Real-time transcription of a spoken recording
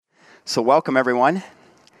So welcome, everyone.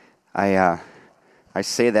 I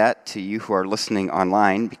say that to you who are listening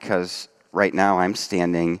online because right now I'm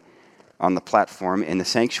standing on the platform in the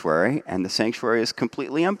sanctuary, and the sanctuary is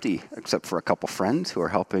completely empty except for a couple friends who are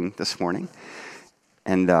helping this morning.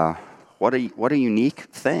 And what a unique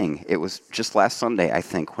thing. It was just last Sunday, I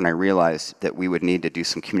think, when I realized that we would need to do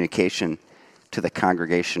some communication to the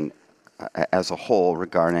congregation as a whole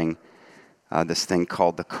regarding this thing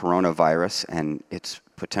called the coronavirus and its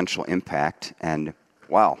potential impact. And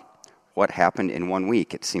wow, what happened in 1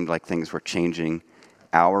 week? It seemed like things were changing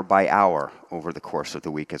hour by hour over the course of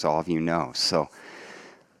the week, as all of you know. So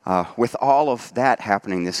with all of that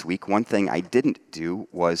happening this week, one thing I didn't do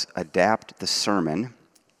was adapt the sermon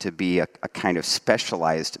to be a kind of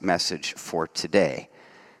specialized message for today.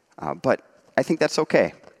 But I think that's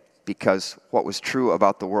okay, because what was true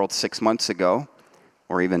about the world 6 months ago,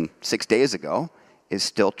 or even 6 days ago, is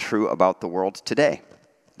still true about the world today.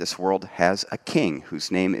 This world has a king whose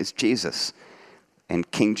name is Jesus, and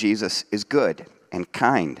King Jesus is good and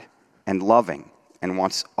kind and loving and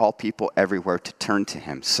wants all people everywhere to turn to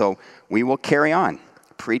him. So we will carry on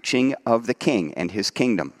preaching of the king and his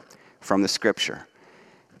kingdom from the scripture.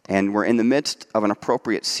 And we're in the midst of an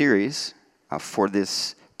appropriate series for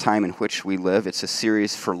this time in which we live. It's a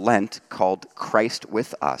series for Lent called Christ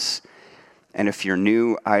with Us. And if you're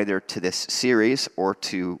new either to this series or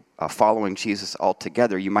to following Jesus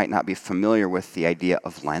altogether, you might not be familiar with the idea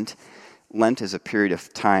of Lent. Lent is a period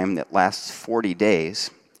of time that lasts 40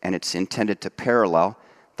 days, and it's intended to parallel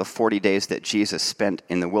the 40 days that Jesus spent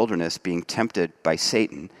in the wilderness being tempted by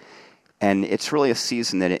Satan. And it's really a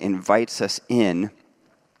season that it invites us in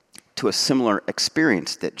to a similar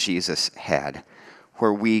experience that Jesus had,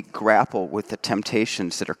 where we grapple with the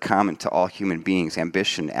temptations that are common to all human beings: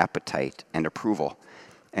 ambition, appetite, and approval.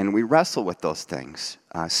 And we wrestle with those things,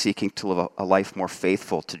 seeking to live a life more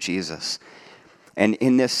faithful to Jesus. And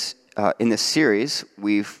in this series,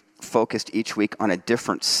 we've focused each week on a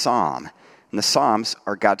different psalm. And the Psalms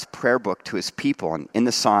are God's prayer book to his people. And in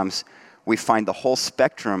the Psalms, we find the whole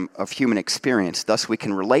spectrum of human experience. Thus, we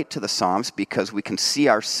can relate to the Psalms because we can see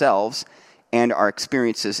ourselves and our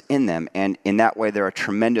experiences in them. And in that way, they're a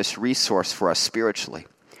tremendous resource for us spiritually.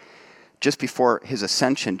 Just before his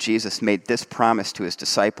ascension, Jesus made this promise to his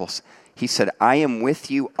disciples. He said, "I am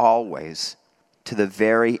with you always to the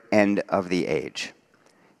very end of the age."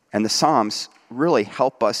 And the Psalms really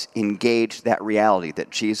help us engage that reality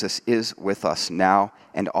that Jesus is with us now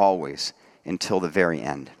and always until the very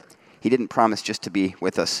end. He didn't promise just to be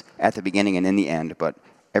with us at the beginning and in the end, but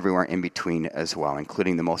everywhere in between as well,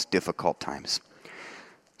 including the most difficult times.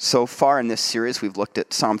 So far in this series, we've looked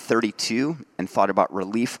at Psalm 32 and thought about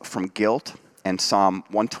relief from guilt, and Psalm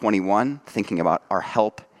 121, thinking about our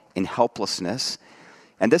help in helplessness.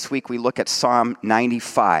 And this week we look at Psalm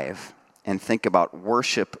 95 and think about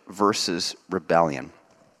worship versus rebellion.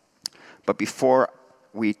 But before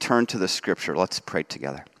we turn to the scripture, let's pray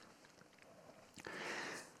together.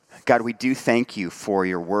 God, we do thank you for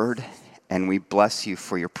your word, and we bless you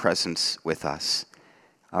for your presence with us.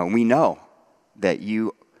 We know that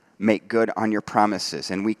you make good on your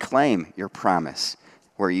promises, and we claim your promise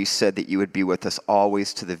where you said that you would be with us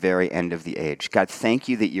always to the very end of the age. God, thank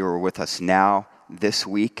you that you are with us now, this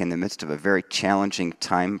week, in the midst of a very challenging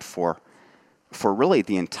time for really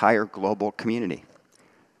the entire global community.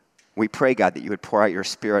 We pray, God, that you would pour out your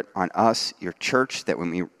Spirit on us, your church, that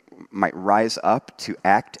when we might rise up to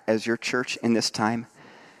act as your church in this time,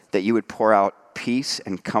 that you would pour out peace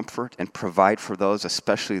and comfort and provide for those,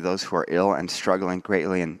 especially those who are ill and struggling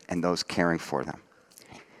greatly, and those caring for them.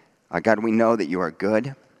 God, we know that you are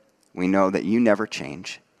good. We know that you never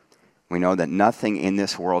change. We know that nothing in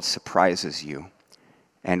this world surprises you.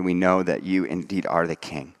 And we know that you indeed are the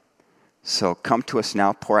King. So come to us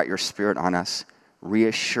now, pour out your Spirit on us,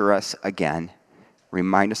 reassure us again,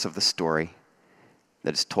 remind us of the story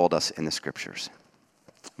that is told us in the Scriptures.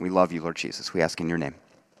 We love you, Lord Jesus. We ask in your name.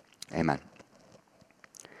 Amen.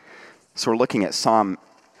 So we're looking at Psalm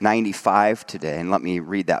 95 today, and let me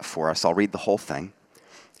read that for us. I'll read the whole thing.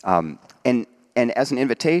 And as an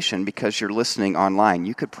invitation, because you're listening online,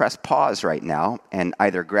 you could press pause right now and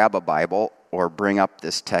either grab a Bible or bring up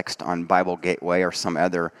this text on Bible Gateway or some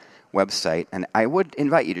other website. And I would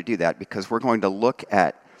invite you to do that because we're going to look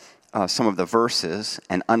at some of the verses,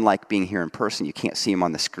 and unlike being here in person, you can't see them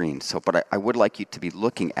on the screen. But I would like you to be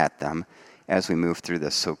looking at them as we move through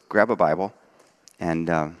this. So grab a Bible and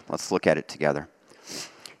let's look at it together.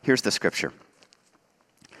 Here's the scripture.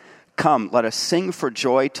 Come, let us sing for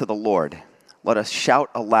joy to the Lord. Let us shout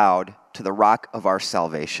aloud to the rock of our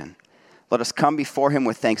salvation. Let us come before him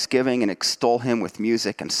with thanksgiving and extol him with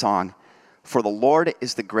music and song. For the Lord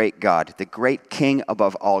is the great God, the great King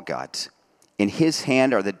above all gods. In his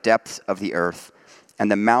hand are the depths of the earth,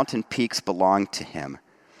 and the mountain peaks belong to him.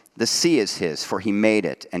 The sea is his, for he made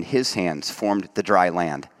it, and his hands formed the dry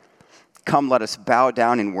land. Come, let us bow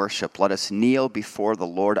down in worship. Let us kneel before the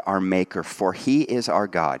Lord our Maker, for he is our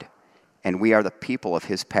God, and we are the people of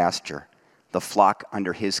his pasture, the flock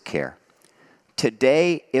under his care.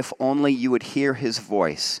 Today, if only you would hear his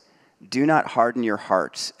voice, do not harden your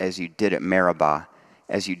hearts as you did at Meribah,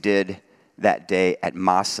 as you did that day at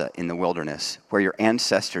Massah in the wilderness, where your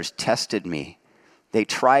ancestors tested me. They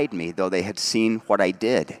tried me, though they had seen what I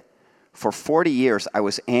did. For 40 years I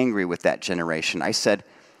was angry with that generation. I said,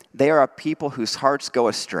 they are a people whose hearts go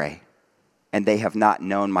astray, and they have not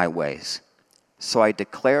known my ways. So I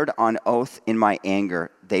declared on oath in my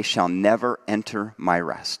anger, they shall never enter my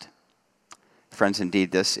rest. Friends,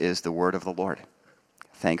 indeed, this is the word of the Lord.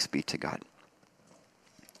 Thanks be to God.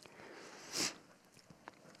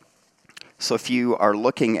 So if you are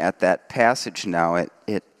looking at that passage now,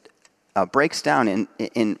 it breaks down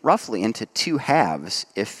in roughly into two halves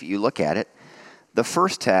if you look at it. The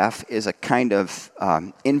first half is a kind of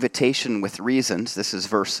invitation with reasons. This is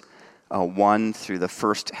verse 1 through the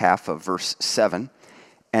first half of verse 7.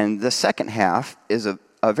 And the second half is a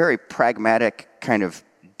very pragmatic kind of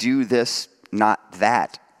do this, not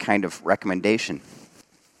that kind of recommendation.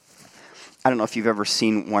 I don't know if you've ever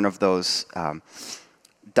seen one of those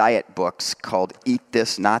diet books called Eat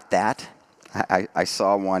This, Not That. I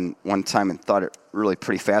saw one time and thought it really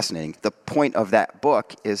pretty fascinating. The point of that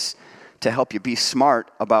book is to help you be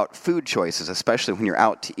smart about food choices, especially when you're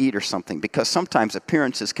out to eat or something, because sometimes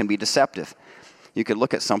appearances can be deceptive. You could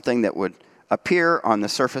look at something that would appear on the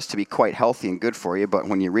surface to be quite healthy and good for you, but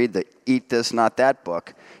when you read the Eat This, Not That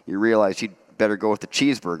book, you realize you'd better go with the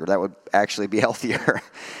cheeseburger. That would actually be healthier.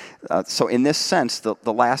 So in this sense,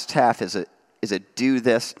 the last half is a do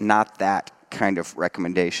this, not that kind of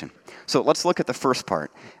recommendation. So let's look at the first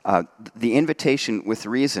part. The invitation with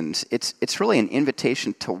reasons. It's really an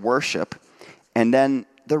invitation to worship, and then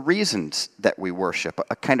the reasons that we worship,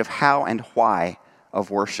 a kind of how and why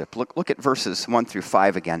of worship. Look at verses 1 through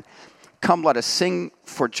 5 again. Come, let us sing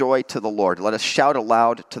for joy to the Lord. Let us shout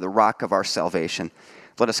aloud to the rock of our salvation.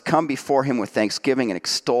 Let us come before him with thanksgiving and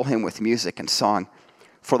extol him with music and song.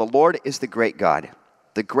 For the Lord is the great God,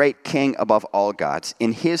 the great King above all gods.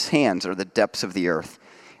 In his hands are the depths of the earth,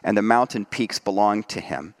 and the mountain peaks belong to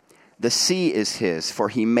him. The sea is his, for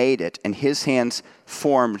he made it, and his hands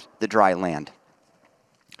formed the dry land.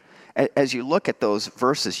 As you look at those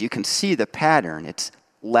verses, you can see the pattern. It's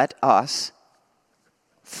let us,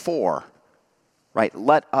 for, right?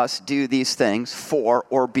 Let us do these things for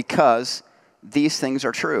or because these things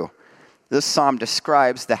are true. This psalm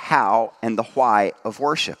describes the how and the why of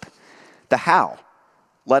worship. The how,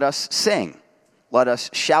 let us sing. Let us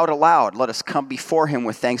shout aloud. Let us come before him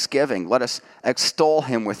with thanksgiving. Let us extol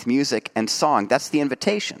him with music and song. That's the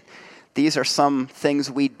invitation. These are some things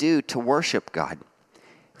we do to worship God.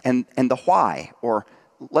 And the why, or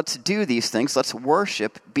let's do these things, let's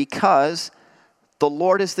worship because the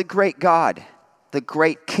Lord is the great God, the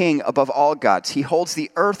great King above all gods. He holds the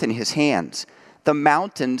earth in his hands. The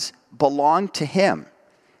mountains belong to him.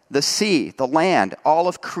 The sea, the land, all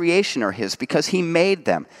of creation are his because he made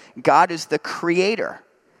them. God is the creator.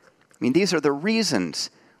 I mean, these are the reasons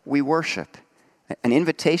we worship. An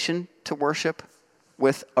invitation to worship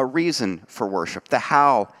with a reason for worship, the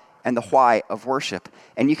how and the why of worship.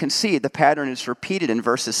 And you can see the pattern is repeated in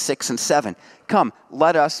verses 6 and 7. Come,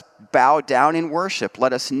 let us bow down in worship.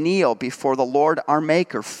 Let us kneel before the Lord our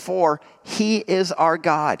Maker, for he is our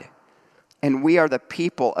God, and we are the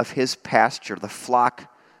people of his pasture, the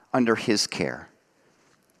flock under his care.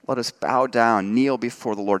 Let us bow down, kneel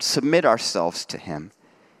before the Lord, submit ourselves to him,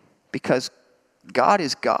 because God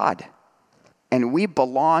is God, and we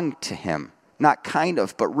belong to him, not kind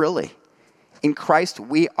of, but really. In Christ,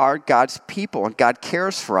 we are God's people, and God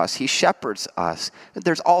cares for us. He shepherds us.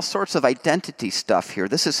 There's all sorts of identity stuff here.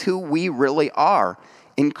 This is who we really are.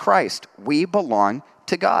 In Christ, we belong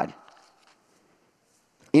to God.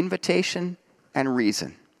 Invitation and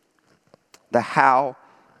reason. The how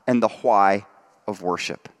and the why of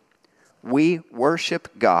worship. We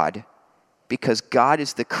worship God because God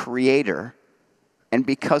is the creator and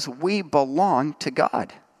because we belong to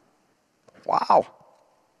God. Wow.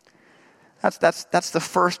 That's the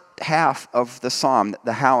first half of the psalm,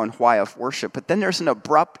 the how and why of worship. But then there's an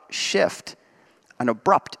abrupt shift,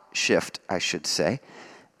 I should say,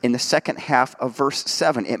 in the second half of verse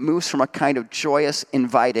 7. It moves from a kind of joyous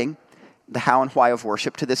inviting, the how and why of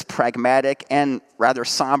worship, to this pragmatic and rather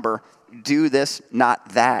somber, do this,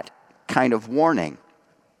 not that kind of warning.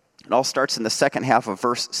 It all starts in the second half of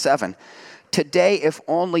verse 7. Today, if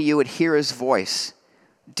only you would hear his voice.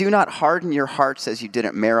 Do not harden your hearts as you did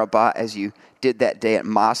at Meribah, as you did that day at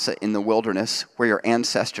Massah in the wilderness, where your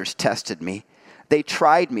ancestors tested me. They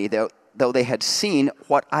tried me, though they had seen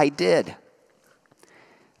what I did.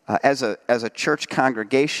 As a church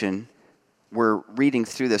congregation, we're reading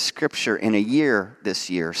through the scripture in a year this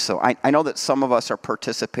year. So I know that some of us are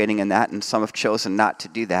participating in that and some have chosen not to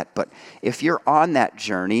do that. But if you're on that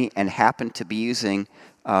journey and happen to be using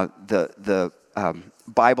the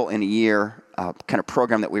Bible in a year kind of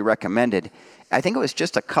program that we recommended, I think it was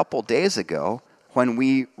just a couple days ago when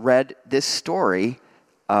we read this story,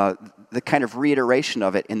 the kind of reiteration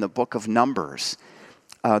of it in the book of Numbers.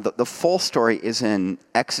 The full story is in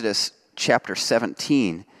Exodus chapter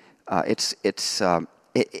 17. It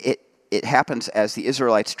happens as the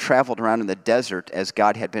Israelites traveled around in the desert as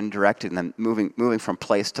God had been directing them, moving from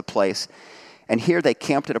place to place. And here they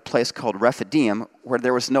camped at a place called Rephidim, where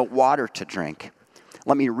there was no water to drink.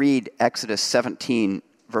 Let me read Exodus 17,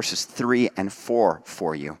 verses 3 and 4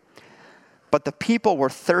 for you. But the people were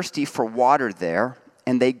thirsty for water there,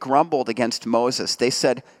 and they grumbled against Moses. They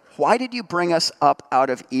said, "Why did you bring us up out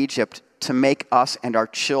of Egypt to make us and our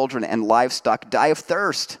children and livestock die of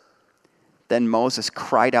thirst?" Then Moses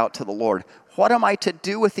cried out to the Lord, "What am I to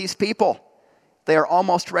do with these people? They are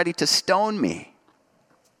almost ready to stone me."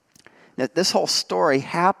 Now, this whole story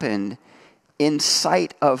happened in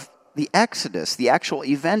sight of the Exodus, the actual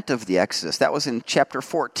event of the Exodus. That was in chapter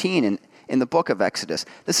 14 in the book of Exodus.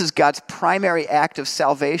 This is God's primary act of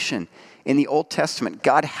salvation in the Old Testament.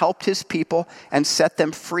 God helped his people and set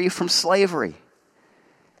them free from slavery.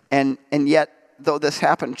 And yet, though this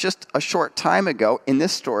happened just a short time ago, in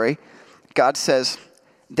this story, God says,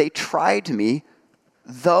 they tried me,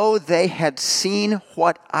 though they had seen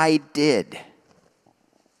what I did.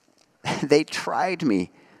 They tried me,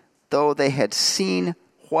 though they had seen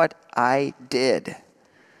what I did.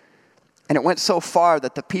 And it went so far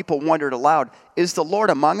that the people wondered aloud, is the Lord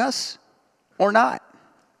among us or not?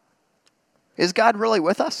 Is God really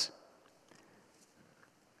with us?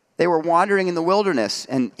 They were wandering in the wilderness,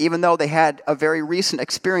 and even though they had a very recent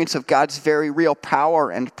experience of God's very real power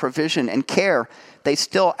and provision and care, they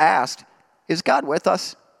still asked, is God with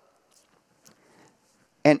us?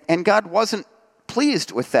 And God wasn't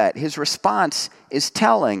pleased with that. His response is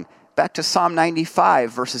telling. Back to Psalm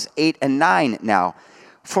 95, verses 8 and 9 now.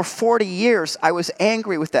 For 40 years I was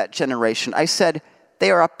angry with that generation. I said, they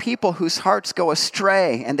are a people whose hearts go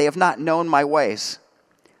astray, and they have not known my ways.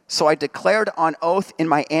 So I declared on oath in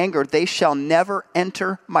my anger, they shall never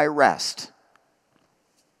enter my rest.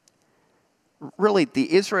 Really,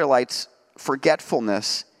 the Israelites'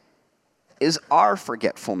 forgetfulness is our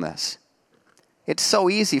forgetfulness. It's so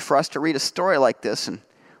easy for us to read a story like this and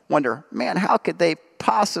wonder, man, how could they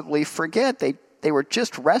possibly forget? They were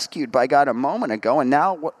just rescued by God a moment ago, and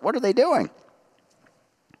now what are they doing?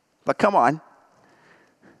 But come on.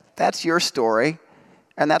 That's your story,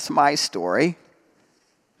 and that's my story.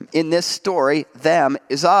 In this story, them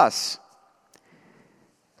is us.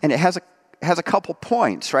 And it has a couple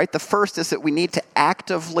points, right? The first is that we need to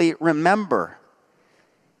actively remember.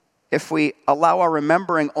 If we allow our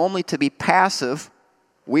remembering only to be passive,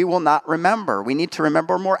 we will not remember. We need to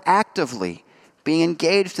remember more actively, being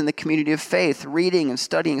engaged in the community of faith, reading and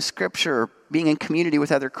studying Scripture, being in community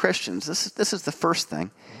with other Christians. This is the first thing.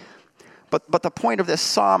 But the point of this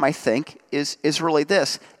psalm, I think, is really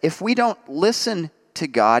this. If we don't listen to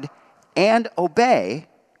God and obey,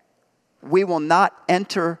 we will not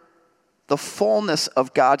enter the fullness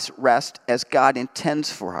of God's rest as God intends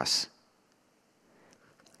for us.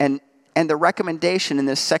 And the recommendation in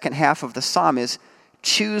this second half of the psalm is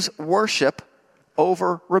choose worship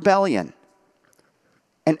over rebellion.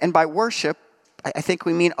 And by worship, I think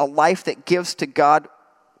we mean a life that gives to God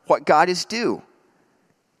what God is due.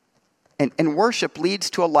 And worship leads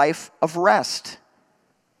to a life of rest,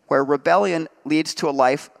 where rebellion leads to a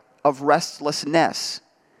life of restlessness.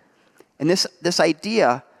 And this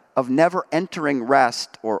idea of never entering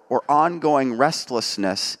rest or ongoing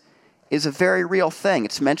restlessness is a very real thing.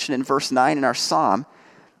 It's mentioned in verse 9 in our psalm.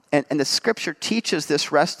 And the Scripture teaches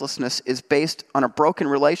this restlessness is based on a broken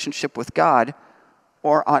relationship with God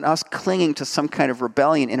or on us clinging to some kind of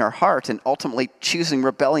rebellion in our heart and ultimately choosing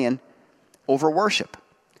rebellion over worship.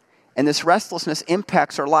 And this restlessness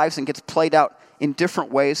impacts our lives and gets played out in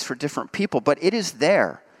different ways for different people. But it is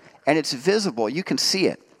there, and it's visible. You can see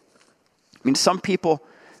it. I mean, some people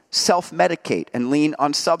self-medicate and lean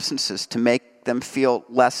on substances to make them feel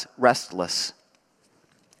less restless.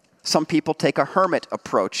 Some people take a hermit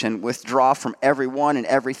approach and withdraw from everyone and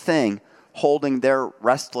everything, holding their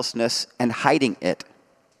restlessness and hiding it.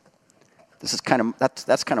 That's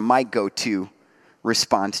kind of my go-to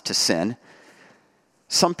response to sin.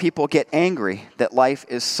 Some people get angry that life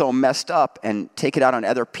is so messed up and take it out on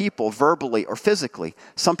other people verbally or physically.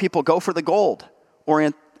 Some people go for the gold,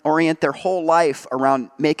 orient their whole life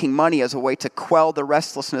around making money as a way to quell the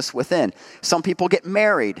restlessness within. Some people get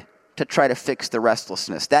married to try to fix the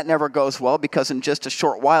restlessness. That never goes well because in just a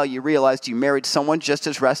short while you realized you married someone just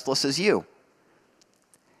as restless as you.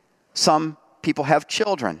 Some people have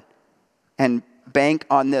children and bank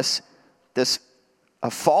on this a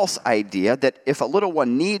false idea that if a little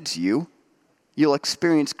one needs you, you'll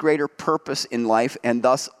experience greater purpose in life and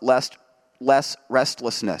thus less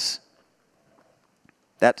restlessness.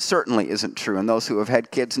 That certainly isn't true, and those who have had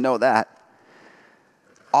kids know that.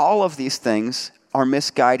 All of these things are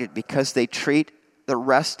misguided because they treat the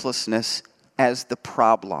restlessness as the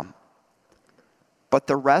problem. But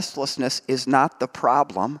the restlessness is not the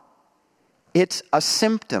problem. It's a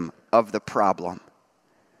symptom of the problem.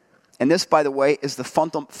 And this, by the way, is the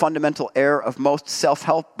fundamental error of most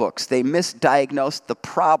self-help books. They misdiagnose the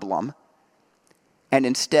problem and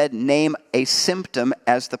instead name a symptom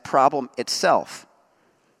as the problem itself.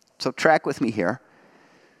 So track with me here.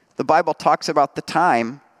 The Bible talks about the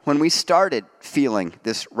time when we started feeling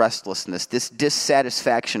this restlessness, this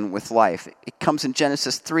dissatisfaction with life. It comes in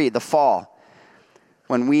Genesis 3, the fall,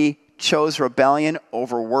 when we chose rebellion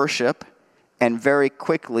over worship and very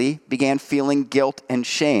quickly began feeling guilt and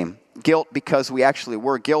shame. Guilt because we actually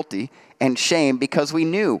were guilty, and shame because we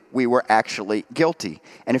knew we were actually guilty.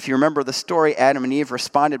 And if you remember the story, Adam and Eve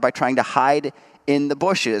responded by trying to hide in the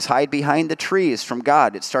bushes, hide behind the trees from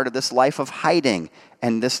God. It started this life of hiding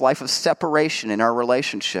and this life of separation in our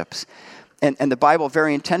relationships. And the Bible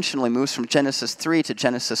very intentionally moves from Genesis 3 to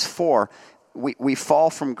Genesis 4. We fall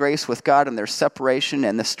from grace with God and there's separation,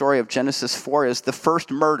 and the story of Genesis 4 is the first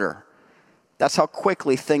murder. That's how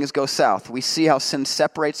quickly things go south. We see how sin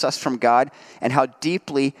separates us from God and how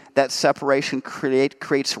deeply that separation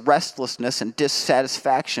creates restlessness and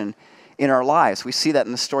dissatisfaction in our lives. We see that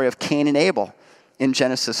in the story of Cain and Abel in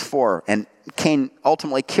Genesis 4. And Cain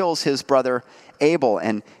ultimately kills his brother Abel,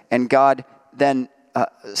 and God then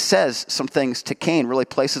says some things to Cain, really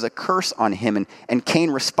places a curse on him. And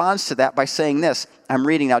Cain responds to that by saying this. I'm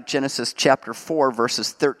reading now Genesis chapter 4,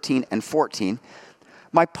 verses 13 and 14.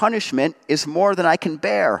 My punishment is more than I can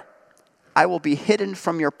bear. I will be hidden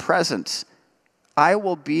from your presence. I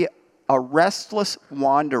will be a restless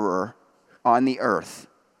wanderer on the earth.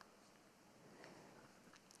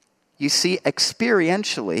 You see,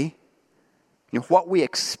 experientially, what we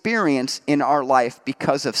experience in our life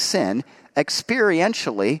because of sin,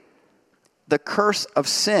 experientially, the curse of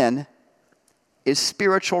sin is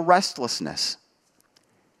spiritual restlessness.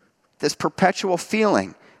 This perpetual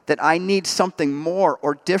feeling that I need something more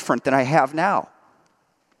or different than I have now.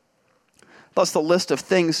 Thus, the list of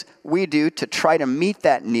things we do to try to meet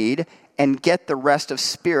that need and get the rest of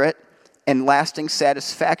spirit and lasting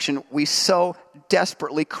satisfaction we so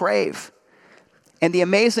desperately crave. And the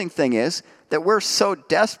amazing thing is that we're so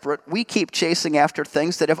desperate, we keep chasing after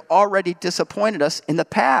things that have already disappointed us in the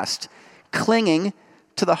past, clinging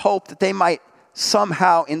to the hope that they might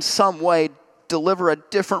somehow, in some way, deliver a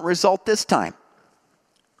different result this time.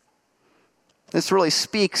 This really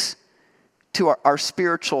speaks to our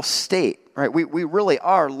spiritual state, right? We really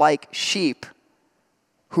are like sheep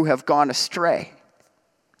who have gone astray.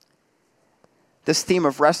 This theme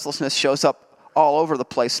of restlessness shows up all over the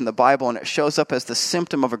place in the Bible, and it shows up as the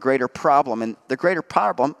symptom of a greater problem. And the greater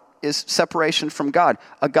problem is separation from God.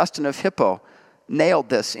 Augustine of Hippo nailed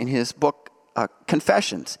this in his book,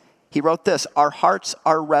 Confessions. He wrote this: our hearts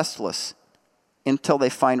are restless until they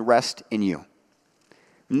find rest in you.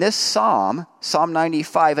 And this Psalm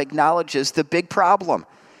 95, acknowledges the big problem,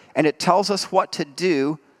 and it tells us what to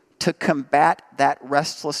do to combat that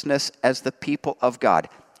restlessness as the people of God.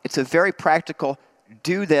 It's a very practical,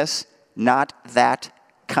 do this, not that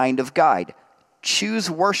kind of guide. Choose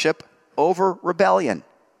worship over rebellion.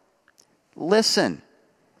 Listen,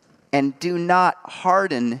 and do not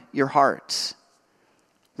harden your hearts.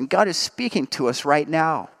 And God is speaking to us right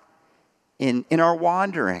now in our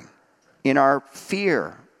wandering, in our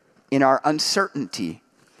fear, in our uncertainty,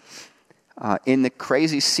 in the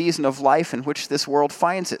crazy season of life in which this world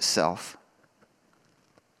finds itself.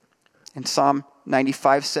 And Psalm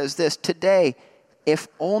 95 says this: today, if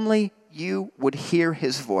only you would hear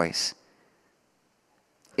his voice,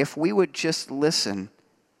 if we would just listen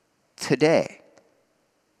today.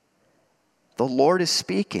 The Lord is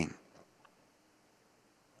speaking.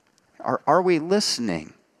 Are we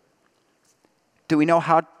listening? Do we know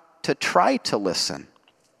how to try to listen?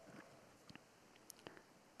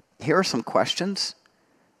 Here are some questions.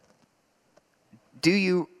 Do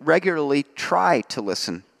you regularly try to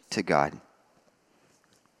listen to God?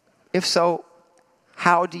 If so,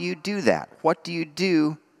 how do you do that? What do you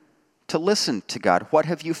do to listen to God? What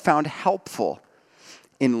have you found helpful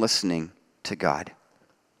in listening to God?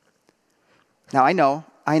 Now, I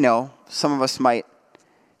know, some of us might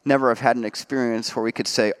never have had an experience where we could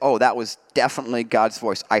say, oh, that was definitely God's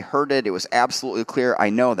voice. I heard it. It was absolutely clear. I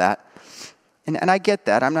know that. And I get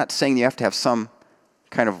that. I'm not saying you have to have some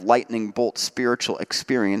kind of lightning bolt spiritual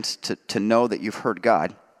experience to know that you've heard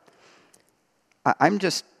God. I'm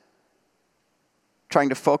just trying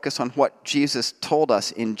to focus on what Jesus told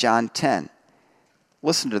us in John 10.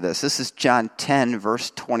 Listen to this. This is John 10,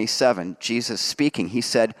 verse 27. Jesus speaking. He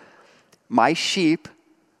said, "My sheep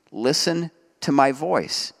listen to my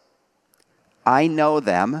voice. I know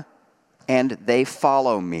them, and they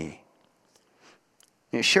follow me."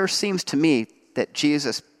 It sure seems to me that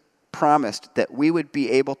Jesus promised that we would be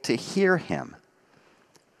able to hear him,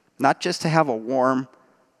 not just to have a warm,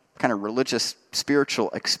 kind of religious, spiritual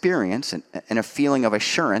experience and a feeling of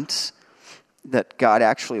assurance that God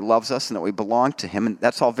actually loves us and that we belong to him, and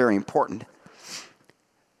that's all very important.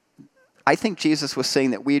 I think Jesus was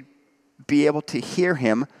saying that we'd be able to hear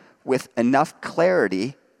him with enough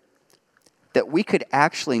clarity that we could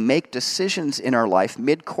actually make decisions in our life,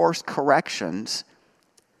 mid-course corrections,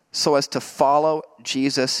 so as to follow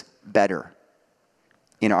Jesus better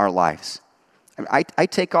in our lives. I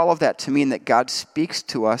take all of that to mean that God speaks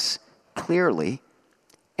to us clearly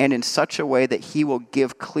and in such a way that he will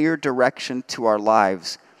give clear direction to our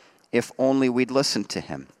lives if only we'd listen to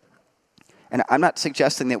him. And I'm not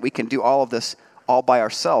suggesting that we can do all of this all by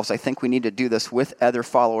ourselves. I think we need to do this with other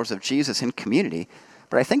followers of Jesus in community.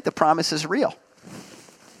 But I think the promise is real.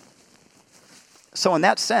 So in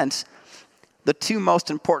that sense, the two most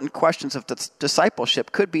important questions of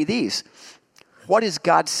discipleship could be these. What is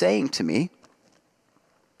God saying to me?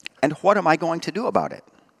 And what am I going to do about it?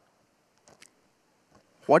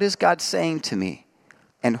 What is God saying to me?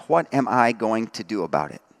 And what am I going to do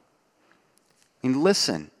about it? And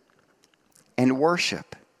listen and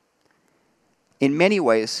worship. In many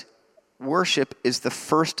ways, worship is the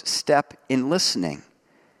first step in listening.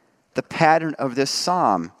 The pattern of this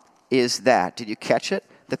psalm is that. Did you catch it?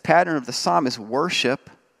 The pattern of the psalm is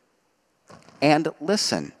worship and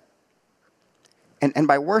listen. And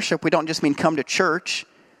by worship, we don't just mean come to church.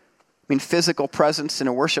 I mean, physical presence in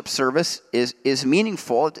a worship service is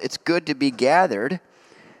meaningful. It's good to be gathered,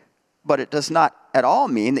 but it does not at all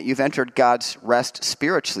mean that you've entered God's rest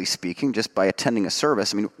spiritually speaking just by attending a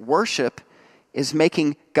service. I mean, worship is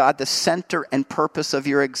making God the center and purpose of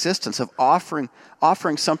your existence, of offering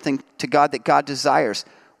something to God that God desires.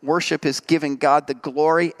 Worship is giving God the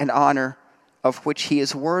glory and honor of which he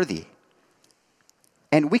is worthy.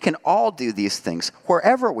 And we can all do these things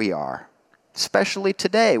wherever we are. Especially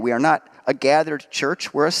today, we are not a gathered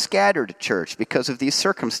church, we're a scattered church because of these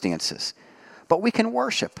circumstances. But we can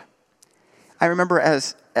worship. I remember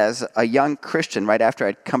as a young Christian, right after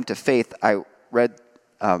I'd come to faith, I read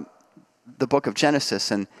the book of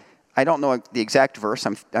Genesis, and I don't know the exact verse,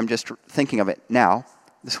 I'm just thinking of it now.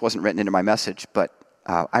 This wasn't written into my message, but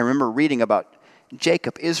I remember reading about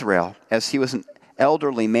Jacob, Israel, as he was an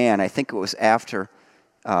elderly man. I think it was after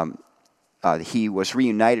he was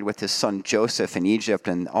reunited with his son Joseph in Egypt,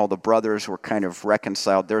 and all the brothers were kind of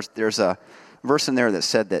reconciled. There's a verse in there that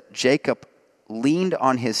said that Jacob leaned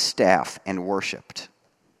on his staff and worshiped.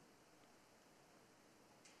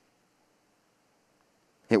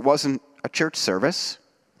 It wasn't a church service.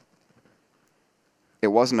 It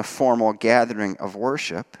wasn't a formal gathering of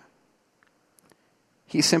worship.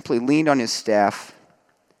 He simply leaned on his staff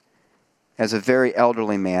as a very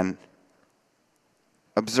elderly man,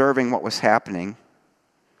 observing what was happening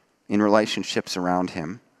in relationships around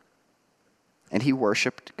him, and he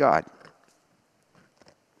worshiped God.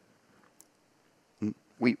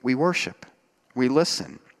 We worship. We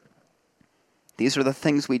listen. These are the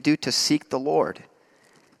things we do to seek the Lord.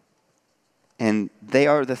 And they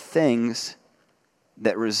are the things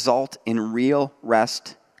that result in real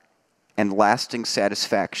rest and lasting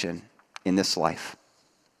satisfaction in this life.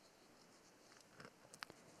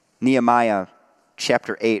 Nehemiah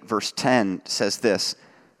chapter 8, verse 10 says this,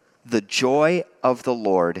 "The joy of the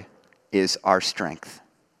Lord is our strength."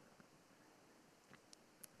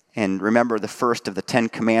 And remember the first of the 10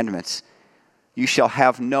 commandments, "You shall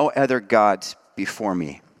have no other gods before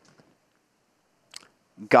me."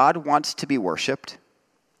 God wants to be worshiped.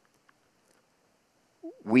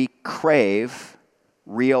 We crave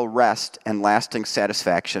real rest and lasting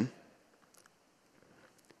satisfaction.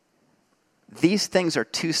 These things are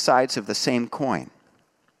two sides of the same coin.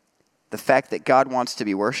 The fact that God wants to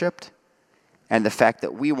be worshiped and the fact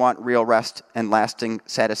that we want real rest and lasting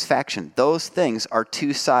satisfaction. Those things are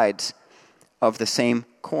two sides of the same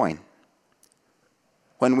coin.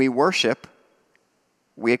 When we worship,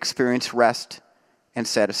 we experience rest and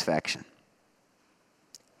satisfaction.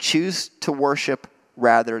 Choose to worship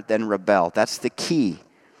rather than rebel. That's the key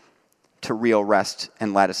to real rest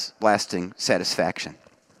and lasting satisfaction.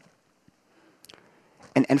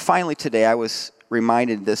 And finally today, I was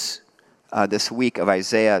reminded this week of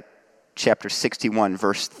Isaiah chapter 61,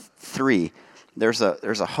 verse 3. There's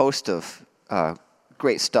a host of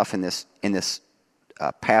great stuff in this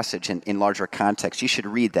passage in larger context. You should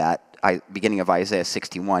read that, beginning of Isaiah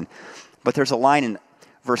 61. But there's a line in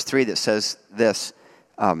verse 3 that says this,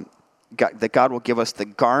 that God will give us the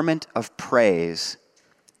garment of praise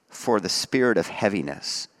for the spirit of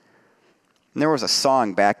heaviness. And there was a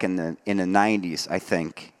song back in the 90s, I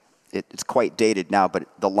think. It's quite dated now, but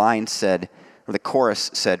the line said, or the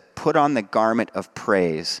chorus said, "Put on the garment of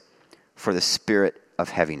praise for the spirit of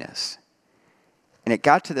heaviness." And it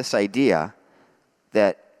got to this idea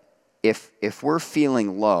that if we're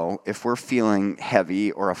feeling low, if we're feeling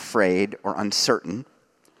heavy or afraid or uncertain,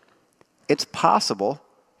 it's possible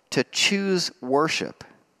to choose worship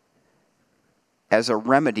as a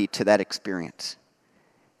remedy to that experience.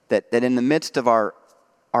 That in the midst of our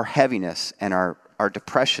heaviness and our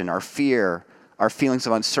depression, our fear, our feelings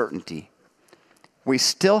of uncertainty, we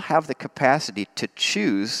still have the capacity to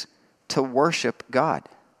choose to worship God,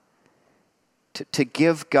 to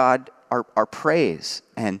give God our praise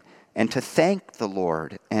and to thank the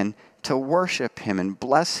Lord and to worship Him and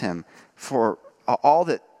bless Him for all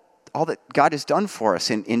that God has done for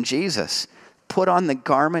us in Jesus. Put on the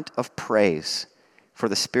garment of praise for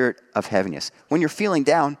the spirit of heaviness. When you're feeling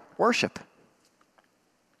down, worship.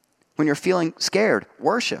 When you're feeling scared,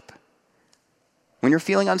 worship. When you're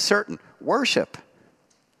feeling uncertain, worship.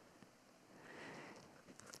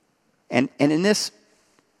 And in this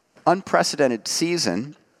unprecedented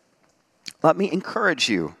season, let me encourage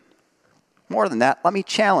you. More than that, let me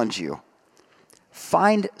challenge you.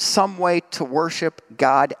 Find some way to worship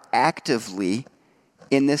God actively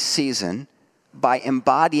in this season by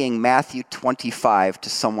embodying Matthew 25 to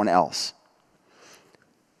someone else.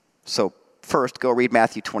 So first, go read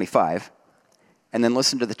Matthew 25, and then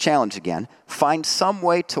listen to the challenge again. Find some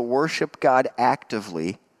way to worship God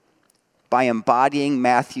actively by embodying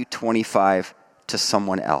Matthew 25 to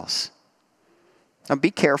someone else. Now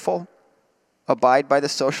be careful. Abide by the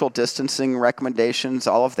social distancing recommendations,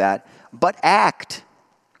 all of that. But act.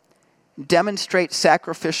 Demonstrate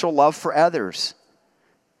sacrificial love for others.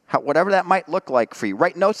 Whatever that might look like for you.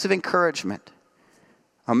 Write notes of encouragement.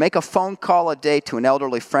 Make a phone call a day to an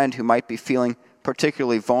elderly friend who might be feeling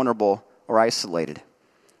particularly vulnerable or isolated.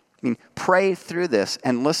 Pray through this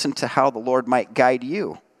and listen to how the Lord might guide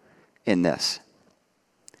you in this.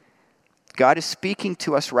 God is speaking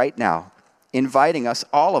to us right now, inviting us,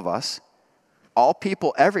 all of us, all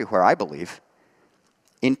people everywhere, I believe,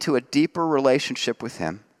 into a deeper relationship with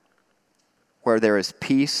Him where there is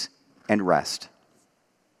peace and rest.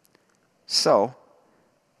 So,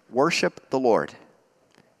 worship the Lord.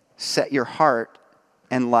 Set your heart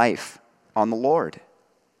and life on the Lord.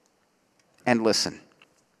 And listen.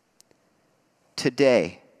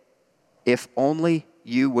 Today, if only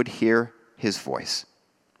you would hear His voice.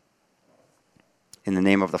 In the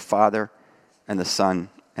name of the Father, and the Son,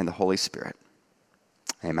 and the Holy Spirit.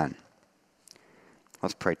 Amen.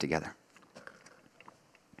 Let's pray together.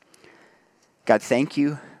 God, thank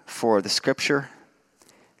you for the Scripture.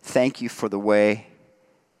 Thank you for the way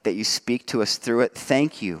that you speak to us through it.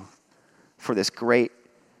 Thank you for this great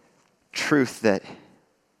truth that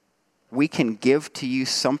we can give to you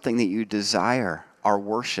something that you desire, our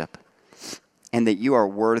worship, and that you are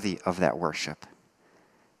worthy of that worship.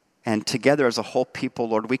 And together as a whole people,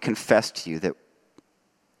 Lord, we confess to you that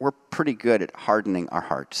we're pretty good at hardening our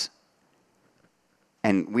hearts.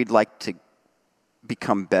 And we'd like to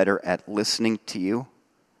become better at listening to you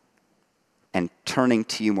and turning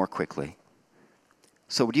to you more quickly.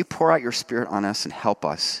 So would you pour out your Spirit on us and help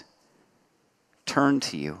us turn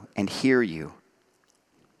to you and hear you?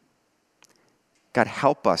 God,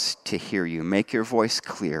 help us to hear you. Make your voice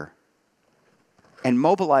clear. And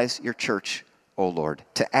mobilize your church, O Lord,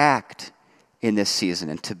 to act in this season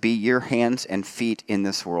and to be your hands and feet in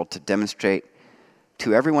this world to demonstrate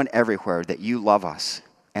to everyone everywhere that you love us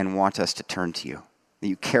and want us to turn to you, that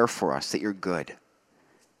you care for us, that you're good.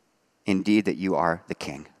 Indeed, that you are the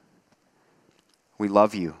King. We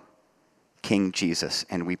love you, King Jesus,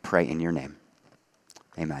 and we pray in your name.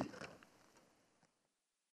 Amen.